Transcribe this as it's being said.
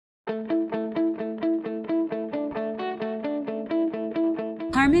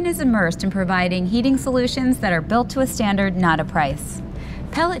Harman is immersed in providing heating solutions that are built to a standard, not a price.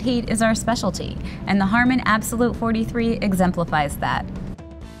 Pellet heat is our specialty, and the Harman Absolute43 exemplifies that.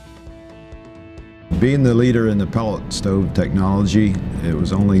 Being the leader in the pellet stove technology, it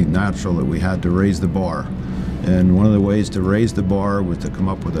was only natural that we had to raise the bar. And one of the ways to raise the bar was to come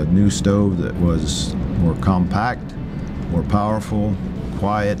up with a new stove that was more compact, more powerful,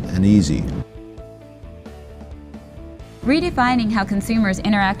 quiet, and easy. Redefining how consumers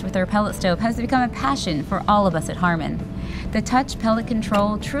interact with their pellet stove has become a passion for all of us at Harman. The touch pellet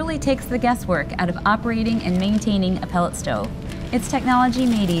control truly takes the guesswork out of operating and maintaining a pellet stove. It's technology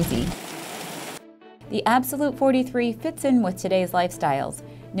made easy. The Absolute43 fits in with today's lifestyles,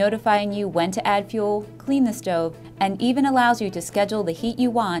 notifying you when to add fuel, clean the stove, and even allows you to schedule the heat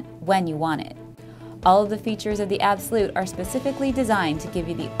you want when you want it. All of the features of the Absolute are specifically designed to give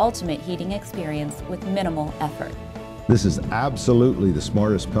you the ultimate heating experience with minimal effort. This is absolutely the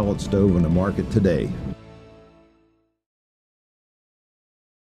smartest pellet stove in the market today.